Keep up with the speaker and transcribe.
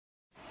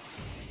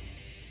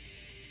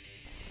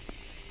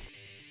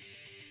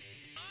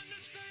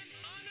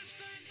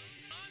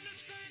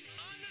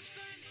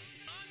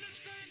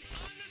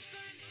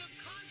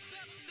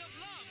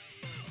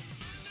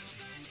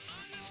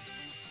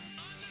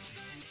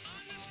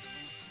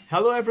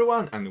Hello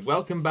everyone and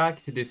welcome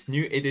back to this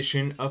new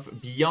edition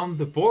of Beyond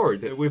the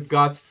Board. We've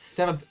got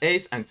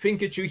 7thAce and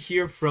twinkachu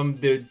here from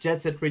the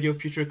Jet Set Radio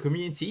Future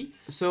community.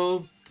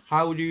 So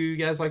how would you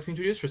guys like to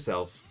introduce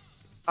yourselves?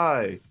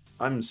 Hi,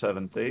 I'm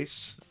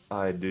 7thAce.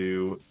 I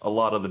do a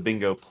lot of the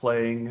bingo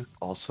playing.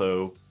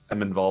 Also,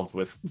 I'm involved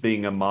with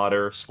being a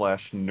modder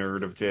slash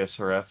nerd of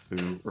JSRF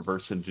who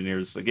reverse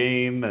engineers the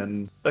game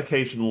and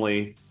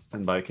occasionally,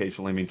 and by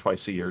occasionally I mean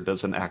twice a year,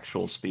 does an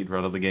actual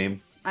speedrun of the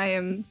game. I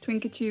am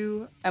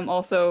twinkachu. I'm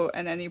also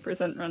an any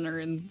percent runner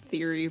in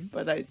theory,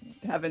 but I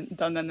haven't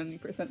done an any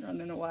percent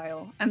run in a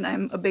while. And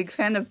I'm a big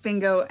fan of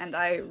bingo, and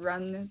I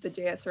run the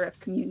JSRF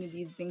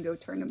community's bingo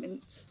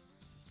tournament.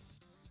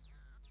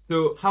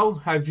 So how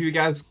have you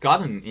guys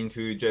gotten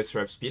into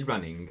JSRF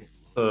speedrunning?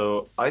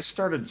 So I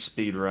started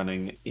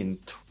speedrunning in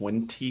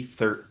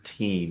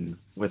 2013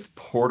 with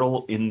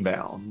Portal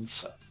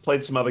Inbounds.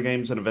 Played some other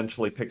games and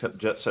eventually picked up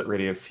Jet Set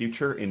Radio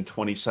Future in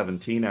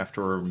 2017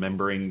 after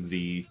remembering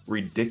the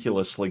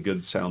ridiculously good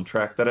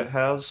soundtrack that it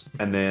has,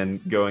 and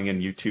then going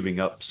and YouTubing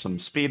up some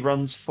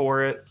speedruns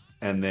for it,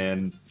 and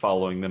then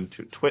following them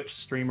to Twitch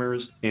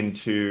streamers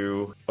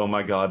into, oh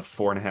my god,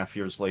 4.5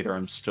 years later,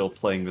 I'm still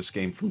playing this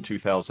game from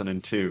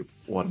 2002.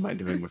 What am I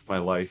doing with my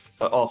life?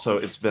 Also,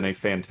 it's been a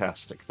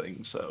fantastic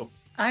thing, so.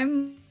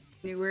 I'm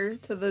newer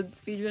to the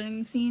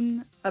speedrunning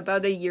scene.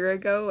 About a year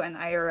ago, an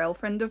IRL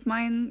friend of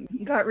mine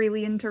got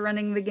really into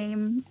running the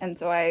game, and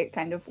so I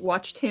kind of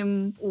watched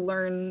him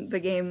learn the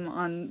game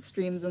on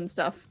streams and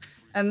stuff.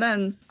 And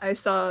then I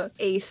saw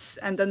Ace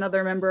and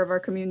another member of our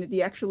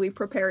community actually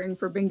preparing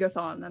for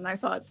Bingothon, and I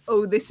thought,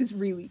 oh, this is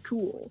really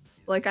cool.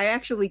 Like, I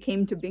actually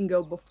came to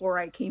bingo before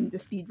I came to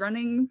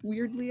speedrunning,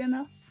 weirdly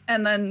enough.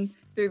 And then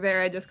through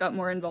there, I just got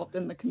more involved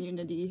in the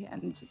community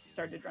and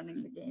started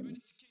running the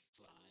game.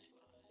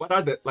 What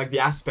are the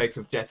aspects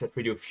of Jet Set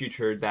Radio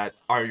Future that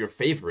are your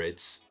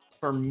favorites?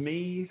 For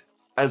me,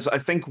 as I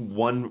think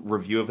one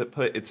review of it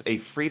put, it's a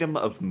freedom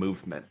of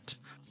movement.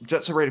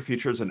 Jet Set Radio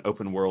Future is an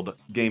open world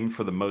game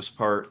for the most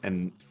part,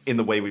 and in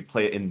the way we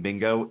play it in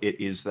bingo,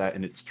 it is that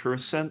in its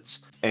truest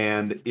sense.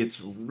 And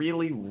it's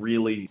really,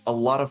 really a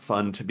lot of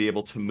fun to be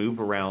able to move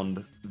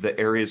around the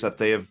areas that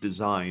they have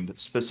designed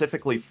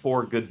specifically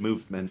for good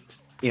movement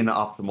in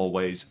optimal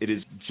ways. It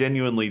is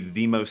genuinely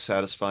the most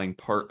satisfying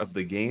part of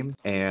the game,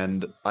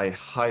 and I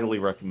highly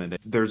recommend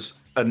it. There's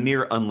a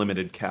near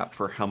unlimited cap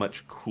for how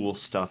much cool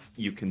stuff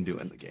you can do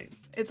in the game.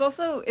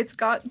 It's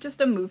got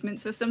just a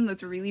movement system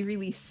that's really,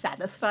 really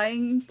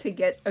satisfying to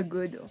get a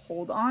good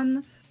hold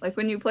on. Like,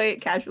 when you play it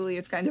casually,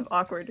 it's kind of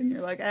awkward, and you're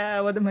like,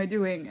 what am I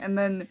doing? And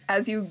then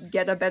as you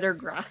get a better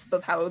grasp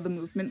of how the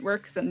movement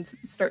works and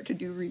start to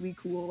do really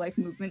cool, like,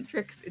 movement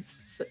tricks,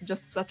 it's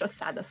just such a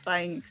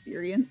satisfying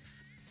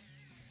experience.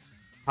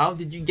 How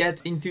did you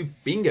get into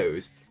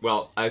bingos?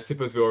 Well, I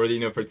suppose we already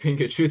know for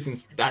twinkachu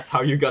since that's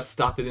how you got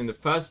started in the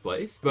first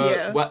place. But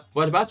yeah.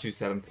 What about you,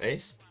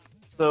 7thAce?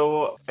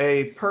 So,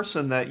 a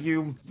person that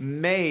you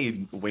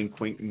may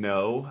wink wink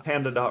know,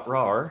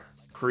 Panda.rar,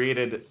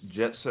 created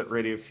Jet Set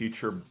Radio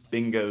Future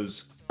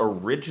bingos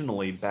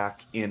originally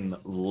back in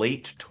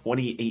late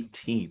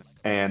 2018.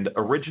 And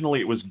originally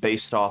it was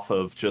based off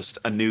of just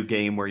a new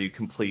game where you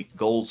complete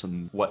goals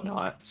and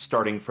whatnot,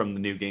 starting from the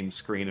new game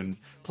screen and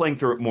playing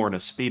through it more in a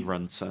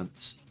speedrun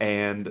sense.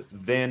 And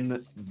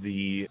then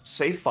the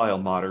save file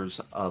modders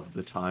of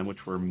the time,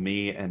 which were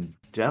me and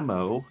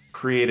Demo,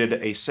 created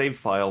a save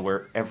file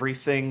where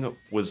everything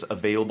was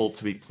available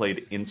to be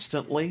played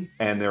instantly,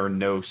 and there are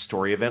no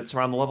story events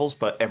around the levels,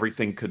 but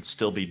everything could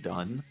still be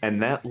done.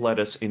 And that led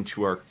us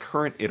into our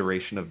current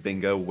iteration of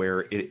bingo,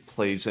 where it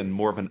plays in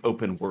more of an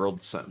open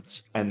world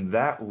sense. And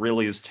that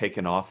really is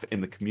taken off in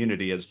the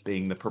community as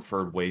being the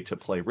preferred way to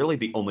play, really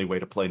the only way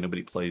to play.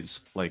 Nobody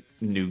plays like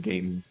new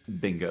game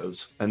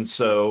bingos. And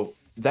so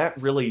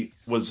that really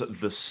was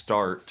the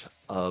start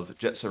of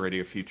Jet Set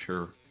Radio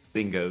Future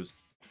bingos.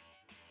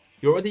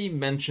 You already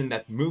mentioned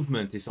that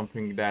movement is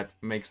something that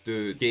makes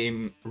the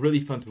game really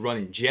fun to run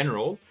in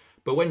general,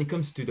 but when it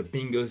comes to the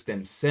bingos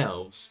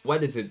themselves,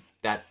 what is it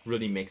that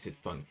really makes it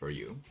fun for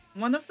you?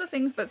 One of the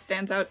things that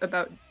stands out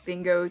about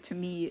bingo to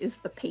me is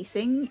the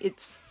pacing.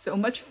 It's so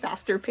much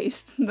faster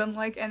paced than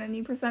like an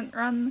any percent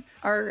run.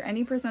 Our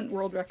any percent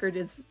world record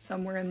is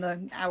somewhere in the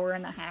hour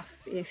and a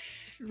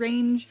half-ish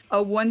range. A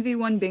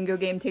 1v1 bingo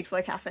game takes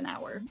like half an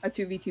hour. A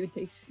 2v2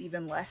 takes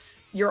even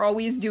less. You're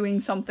always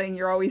doing something.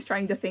 You're always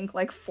trying to think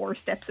like 4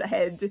 steps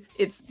ahead.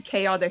 It's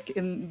chaotic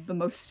in the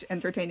most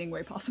entertaining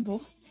way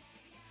possible.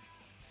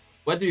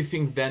 What do you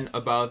think then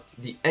about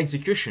the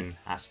execution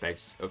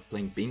aspects of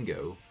playing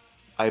bingo?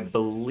 I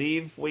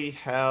believe we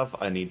have,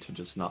 I need to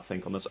just not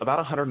think on this, about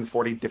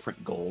 140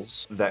 different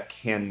goals that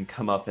can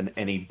come up in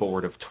any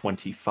board of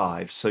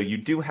 25. So you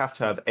do have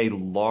to have a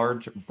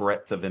large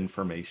breadth of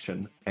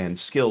information and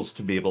skills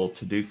to be able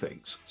to do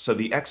things. So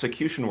the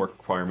execution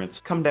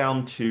requirements come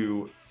down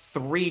to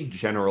 3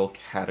 general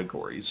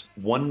categories.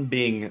 One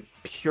being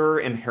pure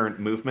inherent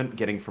movement,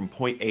 getting from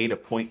point A to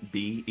point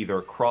B, either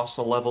across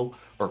a level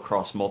or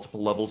across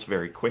multiple levels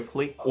very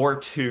quickly, or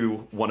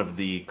to one of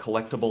the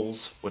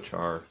collectibles, which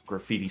are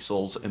graffiti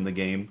souls in the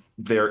game.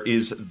 There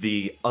is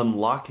the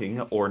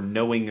unlocking or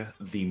knowing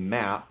the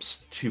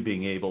maps to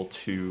being able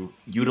to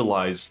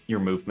utilize your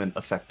movement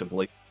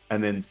effectively.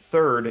 And then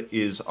third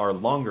is our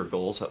longer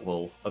goals that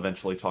we'll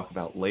eventually talk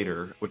about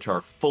later, which are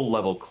full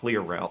level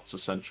clear routes,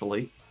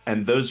 essentially.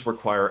 And those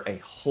require a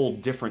whole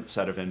different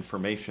set of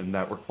information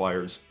that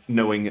requires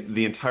knowing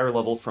the entire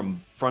level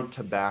from front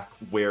to back,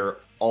 where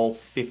all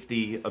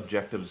 50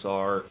 objectives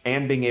are,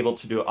 and being able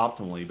to do it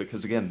optimally,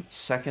 because again,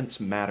 seconds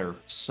matter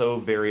so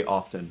very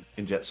often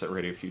in Jet Set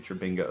Radio Future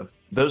Bingo.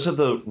 Those are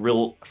the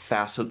real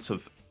facets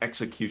of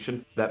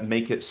execution that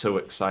make it so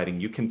exciting.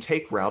 You can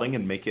take routing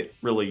and make it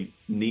really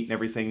neat and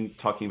everything,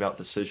 talking about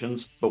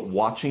decisions, but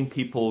watching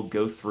people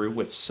go through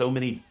with so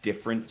many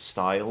different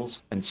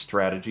styles and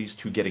strategies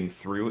to getting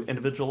through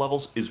individual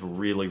levels is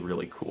really,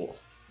 really cool.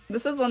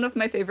 This is one of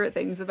my favorite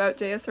things about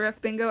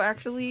JSRF Bingo,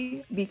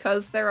 actually,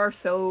 because there are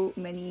so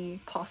many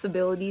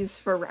possibilities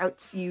for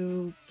routes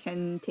you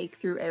can take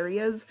through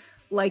areas.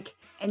 Like,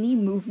 any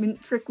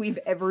movement trick we've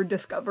ever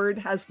discovered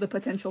has the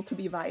potential to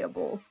be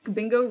viable.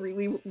 Bingo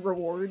really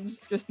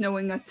rewards just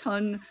knowing a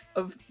ton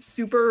of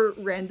super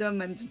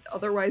random and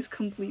otherwise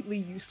completely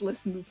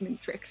useless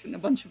movement tricks in a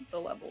bunch of the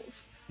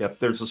levels. Yep,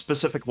 there's a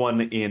specific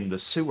one in the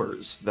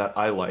sewers that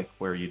I like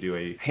where you do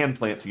a hand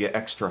plant to get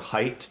extra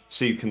height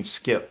so you can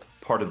skip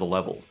part of the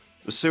level.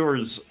 The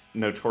sewers,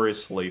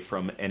 notoriously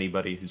from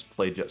anybody who's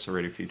played Jet Set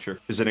Radio Future,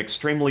 is an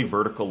extremely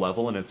vertical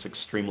level and it's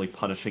extremely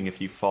punishing if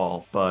you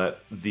fall,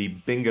 but the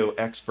bingo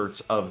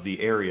experts of the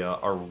area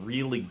are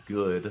really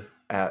good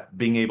at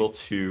being able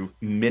to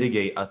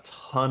mitigate a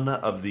ton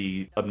of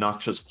the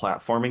obnoxious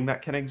platforming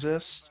that can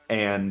exist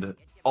and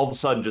all of a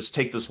sudden just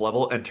take this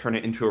level and turn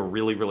it into a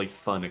really, really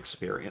fun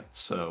experience.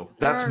 So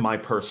that's my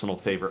personal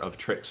favorite of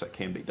tricks that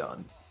can be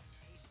done.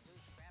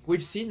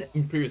 We've seen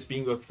in previous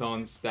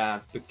bingo-thons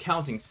that the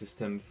counting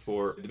system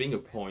for the bingo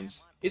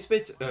points is a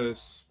bit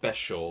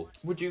special.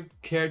 Would you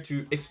care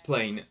to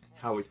explain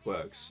how it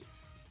works?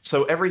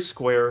 So every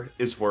square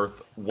is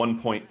worth 1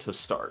 point to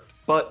start.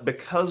 But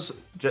because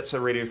Jet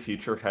Set Radio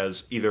Future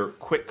has either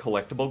quick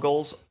collectible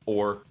goals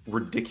or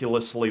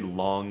ridiculously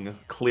long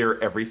clear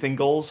everything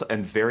goals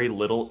and very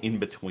little in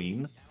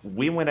between,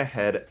 we went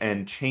ahead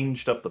and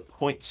changed up the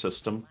point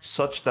system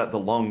such that the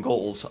long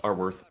goals are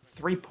worth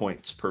 3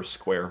 points per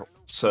square.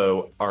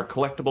 So our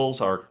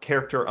collectibles, our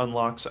character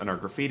unlocks, and our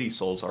graffiti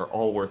souls are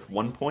all worth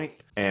 1 point,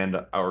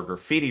 and our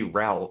graffiti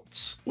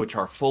routes, which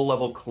are full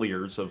level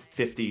clears of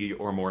 50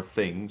 or more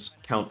things,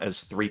 count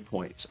as 3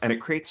 points. And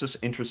it creates this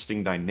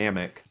interesting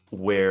dynamic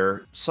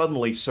where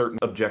suddenly certain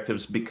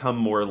objectives become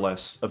more or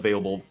less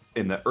available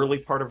in the early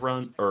part of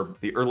run, or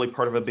the early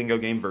part of a bingo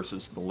game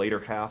versus the later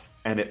half,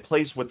 and it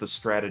plays with the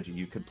strategy.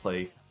 You could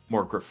play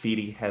more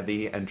graffiti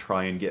heavy and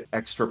try and get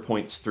extra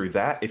points through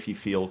that if you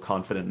feel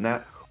confident in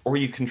that. Or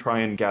you can try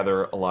and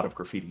gather a lot of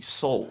graffiti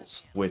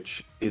souls,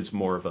 which is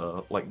more of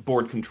a like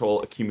board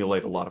control,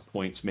 accumulate a lot of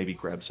points, maybe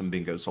grab some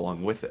bingos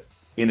along with it.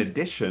 In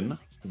addition,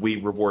 we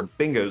reward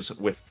bingos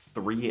with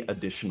 3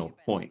 additional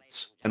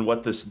points. And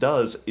what this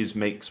does is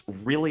makes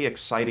really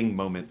exciting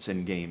moments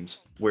in games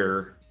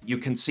where you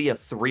can see a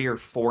 3 or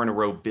 4 in a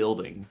row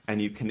building, and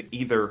you can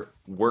either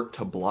work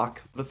to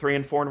block the 3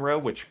 and 4 in a row,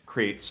 which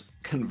creates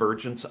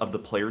convergence of the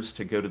players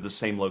to go to the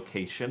same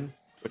location,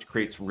 which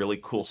creates really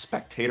cool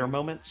spectator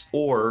moments,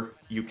 or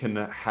you can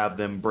have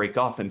them break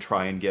off and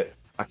try and get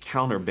a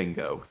counter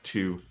bingo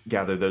to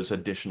gather those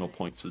additional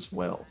points as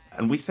well.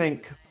 And we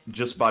think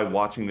just by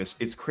watching this,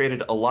 it's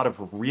created a lot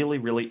of really,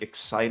 really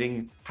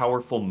exciting,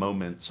 powerful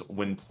moments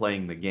when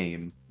playing the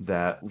game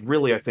that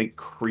really, I think,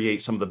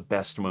 create some of the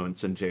best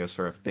moments in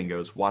JSRF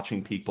bingos,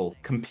 watching people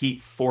compete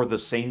for the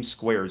same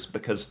squares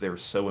because they're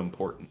so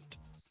important.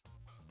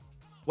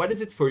 What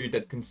is it for you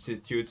that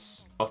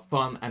constitutes a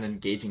fun and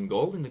engaging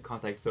goal in the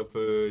context of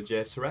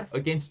JSRF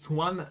against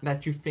one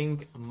that you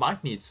think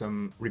might need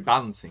some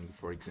rebalancing,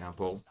 for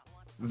example?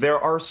 There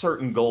are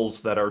certain goals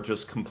that are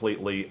just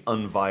completely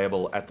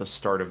unviable at the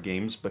start of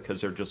games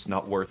because they're just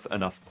not worth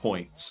enough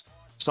points.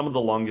 Some of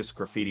the longest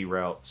graffiti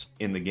routes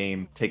in the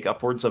game take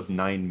upwards of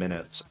 9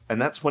 minutes,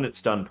 and that's when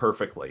it's done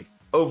perfectly.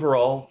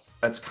 Overall,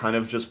 that's kind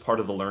of just part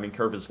of the learning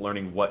curve, is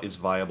learning what is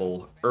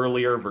viable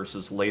earlier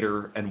versus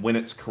later, and when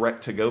it's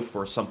correct to go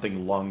for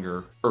something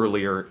longer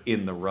earlier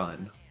in the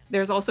run.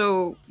 There's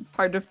also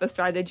part of the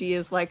strategy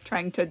is like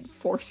trying to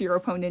force your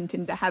opponent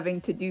into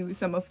having to do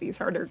some of these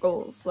harder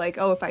goals. Like,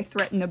 oh, if I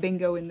threaten a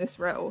bingo in this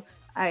row,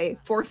 I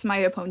force my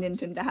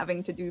opponent into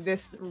having to do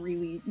this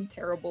really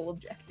terrible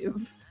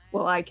objective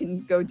while I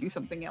can go do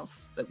something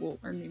else that will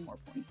earn me more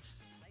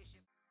points.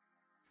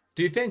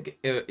 Do you think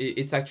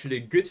it's actually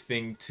a good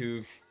thing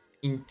to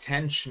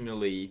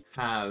intentionally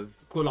have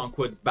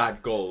quote-unquote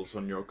bad goals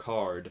on your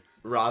card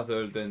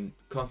rather than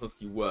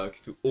constantly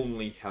work to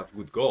only have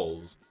good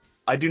goals?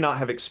 I do not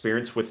have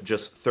experience with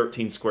just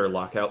 13 square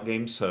lockout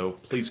games, so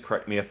please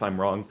correct me if I'm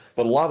wrong.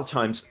 But a lot of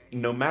times,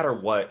 no matter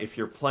what, if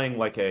you're playing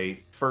like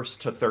a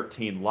first to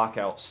 13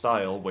 lockout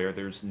style where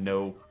there's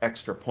no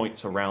extra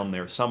points around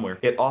there somewhere,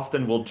 it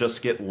often will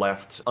just get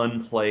left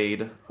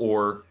unplayed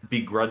or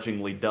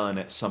begrudgingly done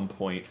at some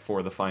point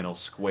for the final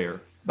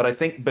square. But I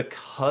think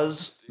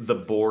because the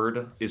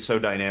board is so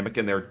dynamic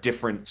and there are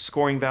different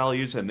scoring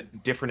values and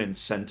different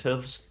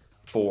incentives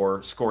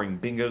for scoring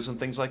bingos and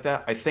things like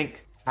that, I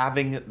think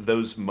having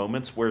those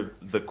moments where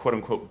the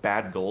quote-unquote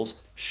bad goals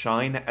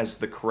shine as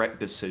the correct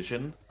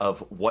decision of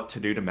what to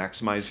do to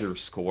maximize your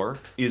score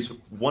is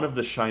one of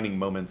the shining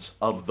moments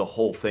of the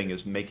whole thing,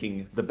 is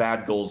making the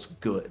bad goals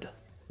good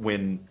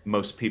when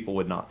most people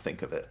would not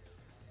think of it.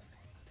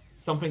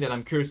 Something that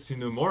I'm curious to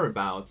know more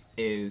about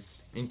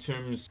is in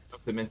terms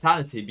of the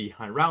mentality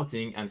behind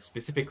routing, and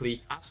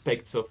specifically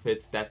aspects of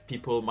it that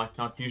people might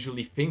not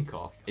usually think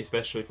of,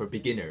 especially for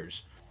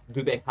beginners.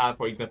 Do they have,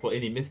 for example,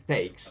 any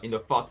mistakes in the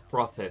thought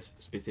process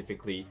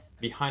specifically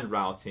behind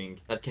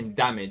routing that can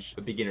damage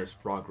a beginner's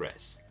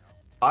progress?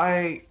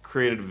 I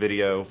created a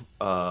video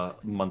a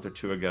month or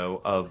two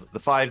ago of the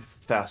 5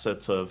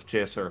 facets of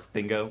JSRF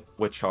bingo,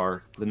 which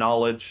are the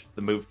knowledge,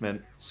 the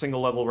movement,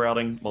 single level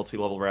routing,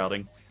 multi-level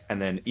routing, and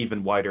then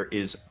even wider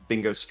is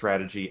bingo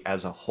strategy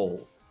as a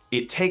whole.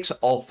 It takes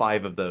all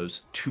 5 of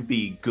those to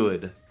be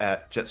good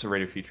at Jet Set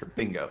Radio Future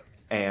bingo.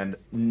 And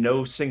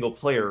no single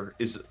player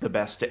is the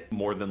best at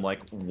more than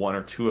like 1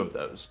 or 2 of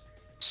those.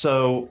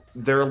 So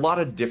there are a lot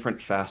of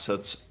different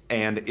facets,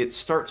 and it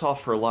starts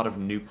off for a lot of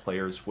new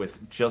players with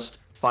just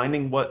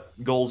finding what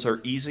goals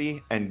are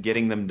easy and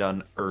getting them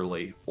done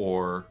early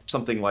or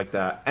something like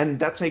that. And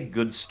that's a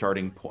good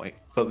starting point.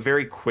 But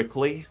very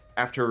quickly,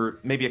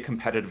 after maybe a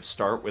competitive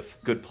start with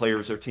good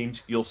players or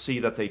teams, you'll see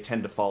that they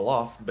tend to fall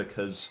off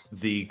because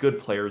the good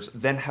players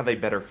then have a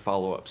better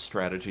follow-up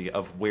strategy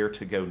of where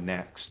to go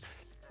next.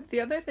 The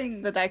other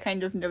thing that I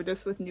kind of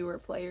notice with newer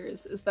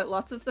players is that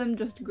lots of them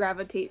just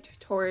gravitate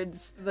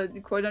towards the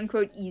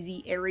quote-unquote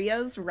easy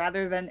areas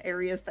rather than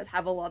areas that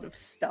have a lot of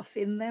stuff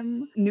in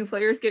them. New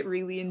players get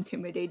really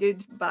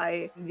intimidated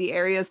by the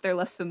areas they're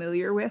less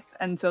familiar with,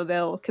 and so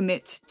they'll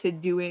commit to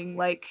doing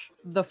like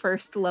the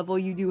first level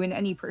you do in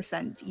any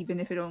percent, even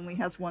if it only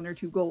has 1 or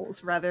 2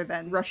 goals, rather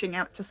than rushing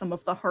out to some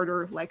of the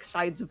harder like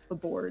sides of the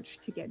board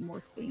to get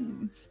more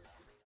things.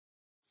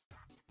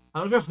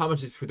 I'm not sure how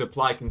much this would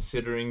apply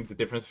considering the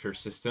difference of your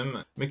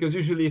system, because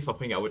usually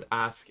something I would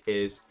ask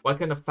is what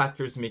kind of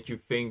factors make you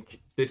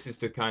think this is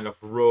the kind of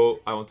row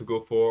I want to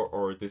go for,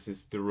 or this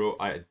is the row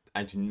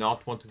I do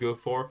not want to go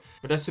for.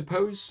 But I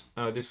suppose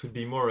this would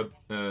be more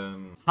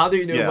how do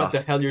you know what the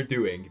hell you're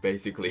doing,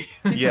 basically?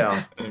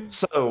 Yeah.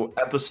 So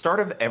at the start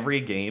of every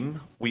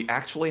game, we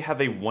actually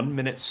have a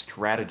 1-minute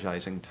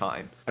strategizing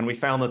time. And we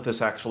found that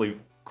this actually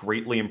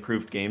greatly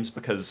improved games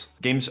because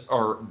games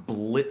are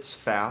blitz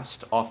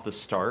fast off the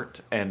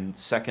start and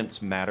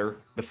seconds matter.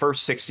 The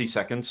first 60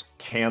 seconds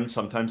can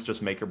sometimes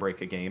just make or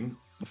break a game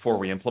before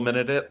we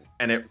implemented it.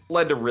 And it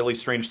led to really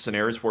strange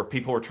scenarios where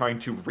people were trying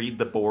to read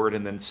the board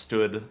and then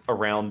stood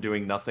around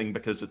doing nothing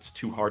because it's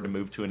too hard to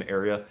move to an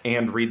area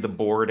and read the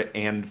board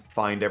and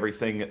find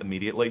everything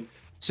immediately.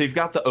 So you've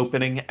got the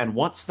opening, and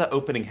once the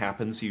opening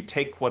happens, you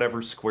take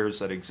whatever squares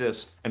that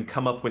exist and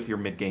come up with your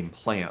mid-game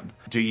plan.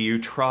 Do you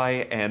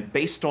try and,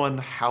 based on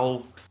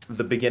how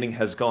the beginning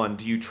has gone,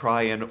 do you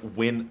try and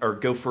win or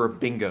go for a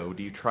bingo?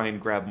 Do you try and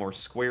grab more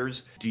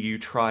squares? Do you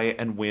try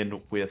and win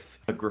with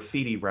a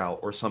graffiti route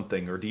or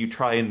something? Or do you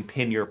try and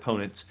pin your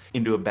opponents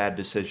into a bad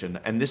decision?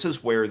 And this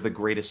is where the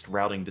greatest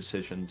routing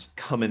decisions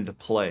come into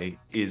play,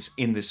 is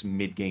in this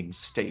mid-game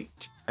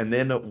state. And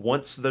then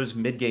once those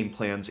mid-game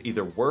plans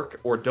either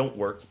work or don't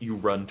work, you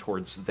run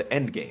towards the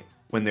end game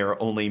when there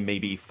are only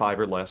maybe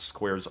 5 or less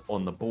squares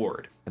on the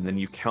board. And then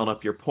you count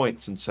up your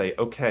points and say,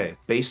 okay,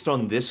 based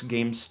on this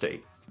game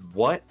state,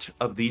 what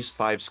of these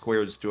 5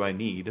 squares do I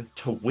need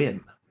to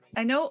win?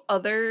 I know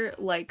other,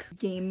 like,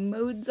 game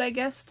modes, I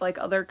guess, like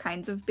other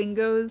kinds of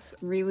bingos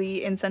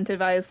really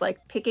incentivize,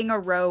 like, picking a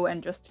row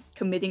and just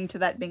committing to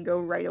that bingo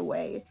right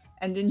away.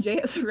 And in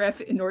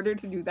JSRF, in order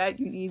to do that,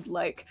 you need,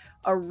 like,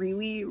 a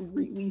really,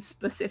 really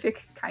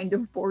specific kind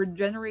of board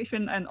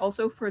generation, and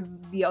also for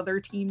the other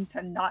team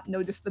to not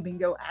notice the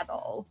bingo at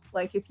all.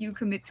 Like, if you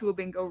commit to a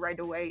bingo right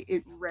away,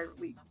 it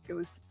rarely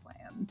goes to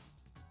plan.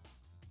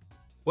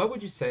 What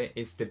would you say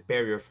is the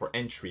barrier for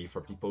entry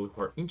for people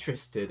who are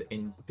interested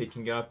in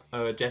picking up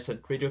Jet Set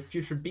Radio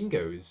Future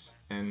bingos?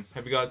 And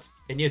have you got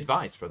any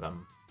advice for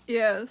them?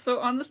 Yeah, so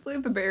honestly,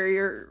 the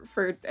barrier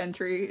for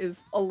entry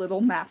is a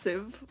little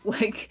massive.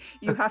 Like,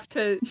 you have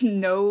to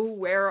know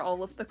where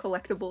all of the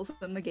collectibles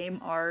in the game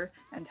are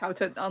and how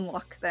to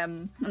unlock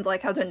them and,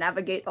 like, how to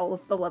navigate all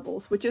of the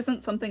levels, which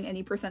isn't something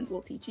any percent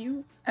will teach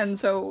you. And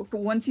so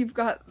once you've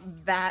got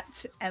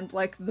that and,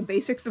 like, the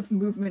basics of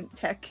movement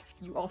tech,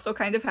 you also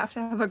kind of have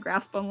to have a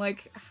grasp on,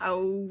 like, how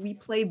we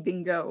play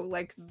bingo,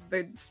 like,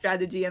 the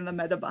strategy and the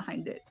meta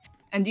behind it.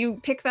 And you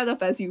pick that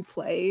up as you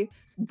play,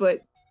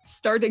 but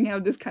starting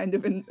out is kind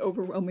of an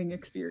overwhelming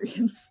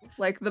experience.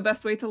 Like, the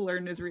best way to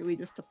learn is really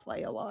just to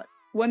play a lot.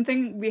 One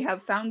thing we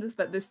have found is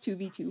that this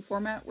 2v2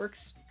 format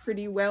works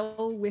pretty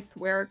well with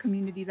where our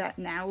community's at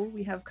now.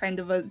 We have kind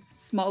of a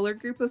smaller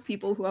group of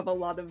people who have a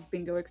lot of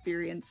bingo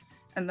experience,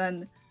 and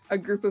then a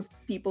group of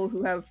people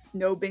who have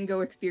no bingo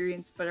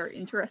experience but are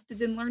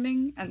interested in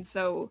learning. And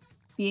so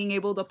being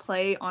able to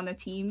play on a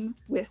team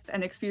with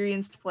an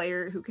experienced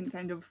player who can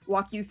kind of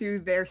walk you through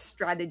their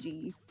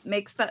strategy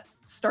makes that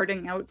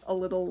starting out a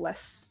little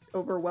less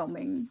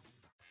overwhelming.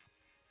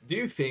 Do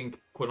you think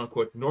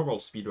quote-unquote normal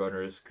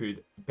speedrunners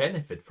could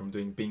benefit from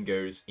doing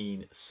bingos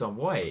in some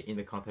way in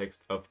the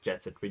context of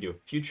Jet Set Radio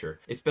Future,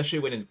 especially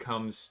when it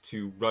comes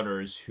to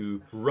runners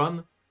who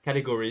run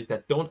categories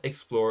that don't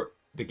explore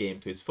the game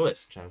to its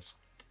fullest, such as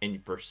any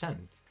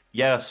percent?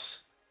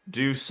 Yes,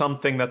 do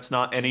something that's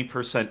not any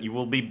percent. You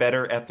will be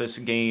better at this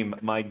game.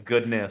 My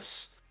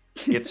goodness.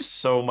 It's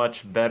so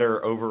much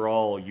better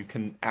overall. You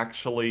can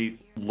actually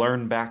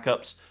learn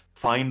backups,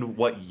 find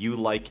what you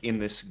like in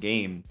this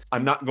game.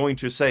 I'm not going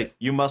to say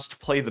you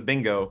must play the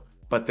bingo,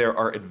 but there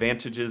are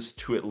advantages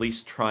to at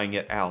least trying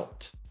it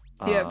out.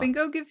 Yeah,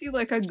 bingo gives you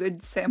like a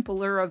good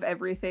sampler of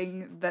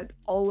everything that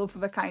all of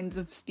the kinds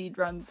of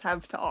speedruns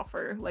have to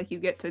offer. Like you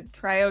get to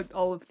try out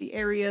all of the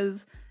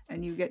areas,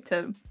 and you get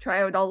to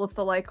try out all of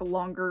the like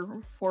longer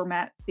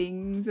format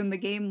things in the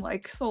game,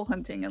 like soul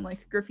hunting and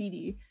like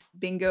graffiti.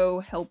 Bingo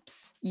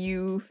helps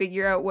you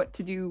figure out what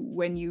to do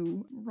when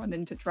you run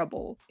into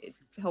trouble. It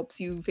helps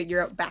you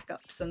figure out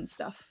backups and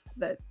stuff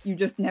that you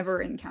just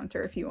never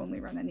encounter if you only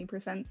run any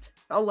percent.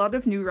 A lot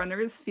of new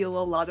runners feel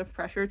a lot of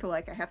pressure to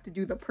like, I have to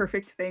do the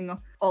perfect thing, I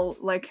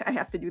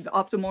have to do the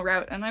optimal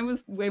route, and I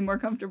was way more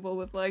comfortable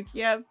with like,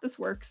 yeah, this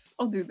works,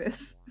 I'll do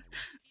this.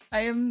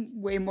 I am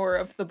way more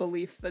of the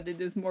belief that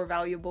it is more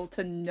valuable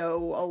to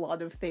know a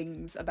lot of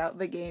things about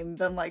the game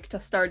than like to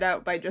start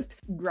out by just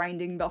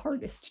grinding the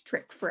hardest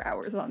trick for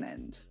hours on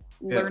end.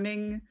 Yeah.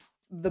 Learning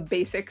the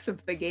basics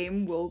of the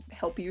game will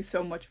help you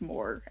so much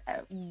more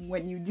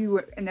when you do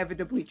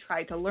inevitably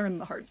try to learn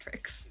the hard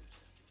tricks.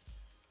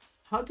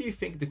 How do you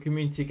think the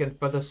community can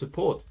further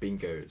support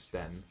bingos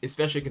then?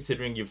 Especially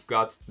considering you've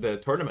got the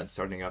tournament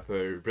starting up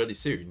really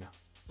soon.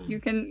 You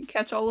can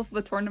catch all of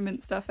the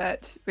tournament stuff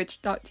at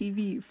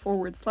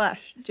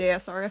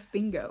twitch.tv/JSRF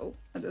bingo.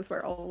 That is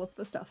where all of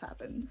the stuff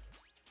happens.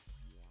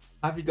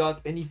 Have you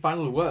got any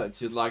final words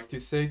you'd like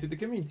to say to the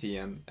community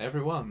and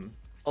everyone?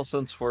 Well,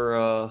 since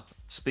we're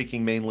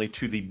speaking mainly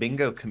to the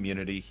bingo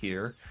community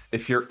here,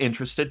 if you're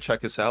interested,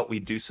 check us out. We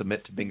do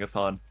submit to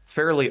Bingothon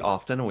fairly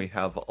often. We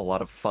have a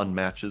lot of fun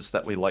matches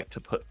that we like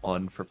to put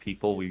on for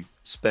people. We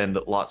spend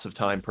lots of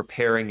time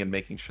preparing and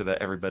making sure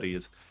that everybody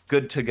is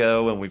good to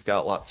go, and we've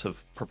got lots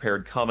of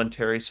prepared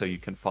commentary so you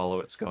can follow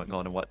what's going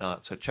on and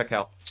whatnot. So check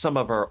out some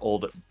of our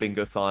old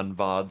Bingothon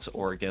VODs,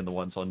 or again, the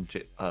ones on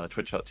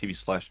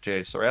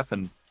twitch.tv/JSRF,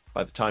 and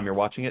by the time you're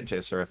watching it,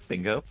 JSRF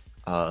Bingo.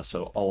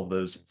 So all of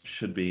those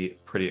should be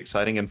pretty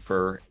exciting. And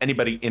for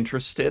anybody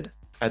interested,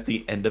 at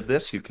the end of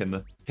this, you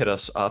can hit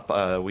us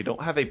up. We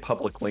don't have a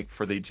public link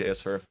for the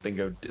JSRF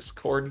Bingo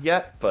Discord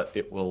yet, but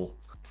it will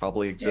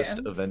probably exist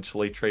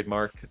eventually,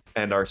 trademark.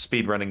 And our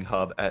speedrunning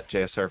hub at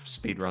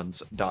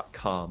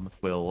jsrfspeedruns.com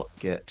will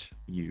get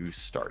you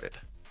started.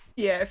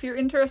 Yeah, if you're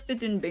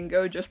interested in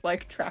bingo, just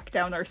like track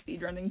down our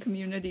speedrunning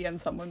community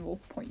and someone will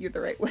point you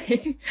the right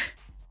way.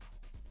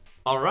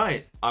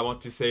 Alright, I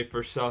want to say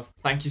first off,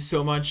 thank you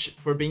so much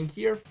for being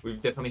here.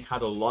 We've definitely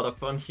had a lot of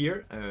fun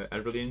here. I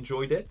really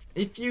enjoyed it.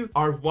 If you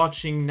are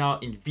watching now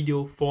in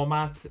video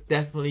format,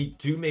 definitely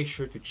do make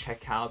sure to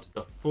check out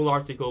the full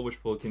article,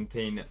 which will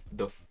contain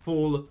the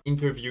full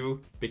interview,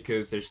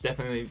 because there's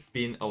definitely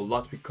been a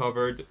lot we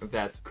covered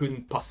that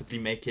couldn't possibly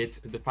make it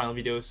to the final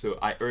video. So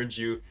I urge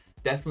you,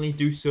 definitely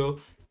do so.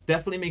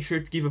 Definitely make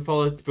sure to give a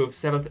follow to both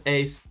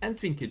 7thAce and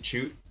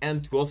twinkachu,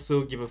 and to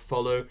also give a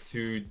follow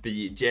to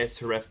the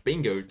JSRF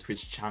Bingo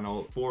Twitch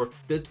channel for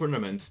the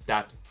tournament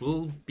that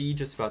will be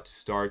just about to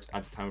start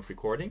at the time of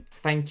recording.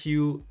 Thank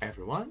you,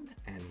 everyone,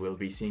 and we'll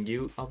be seeing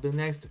you on the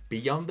next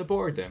Beyond the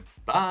Board.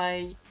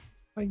 Bye!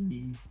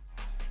 Bye!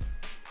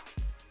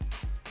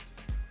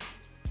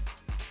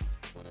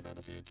 What about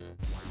the future?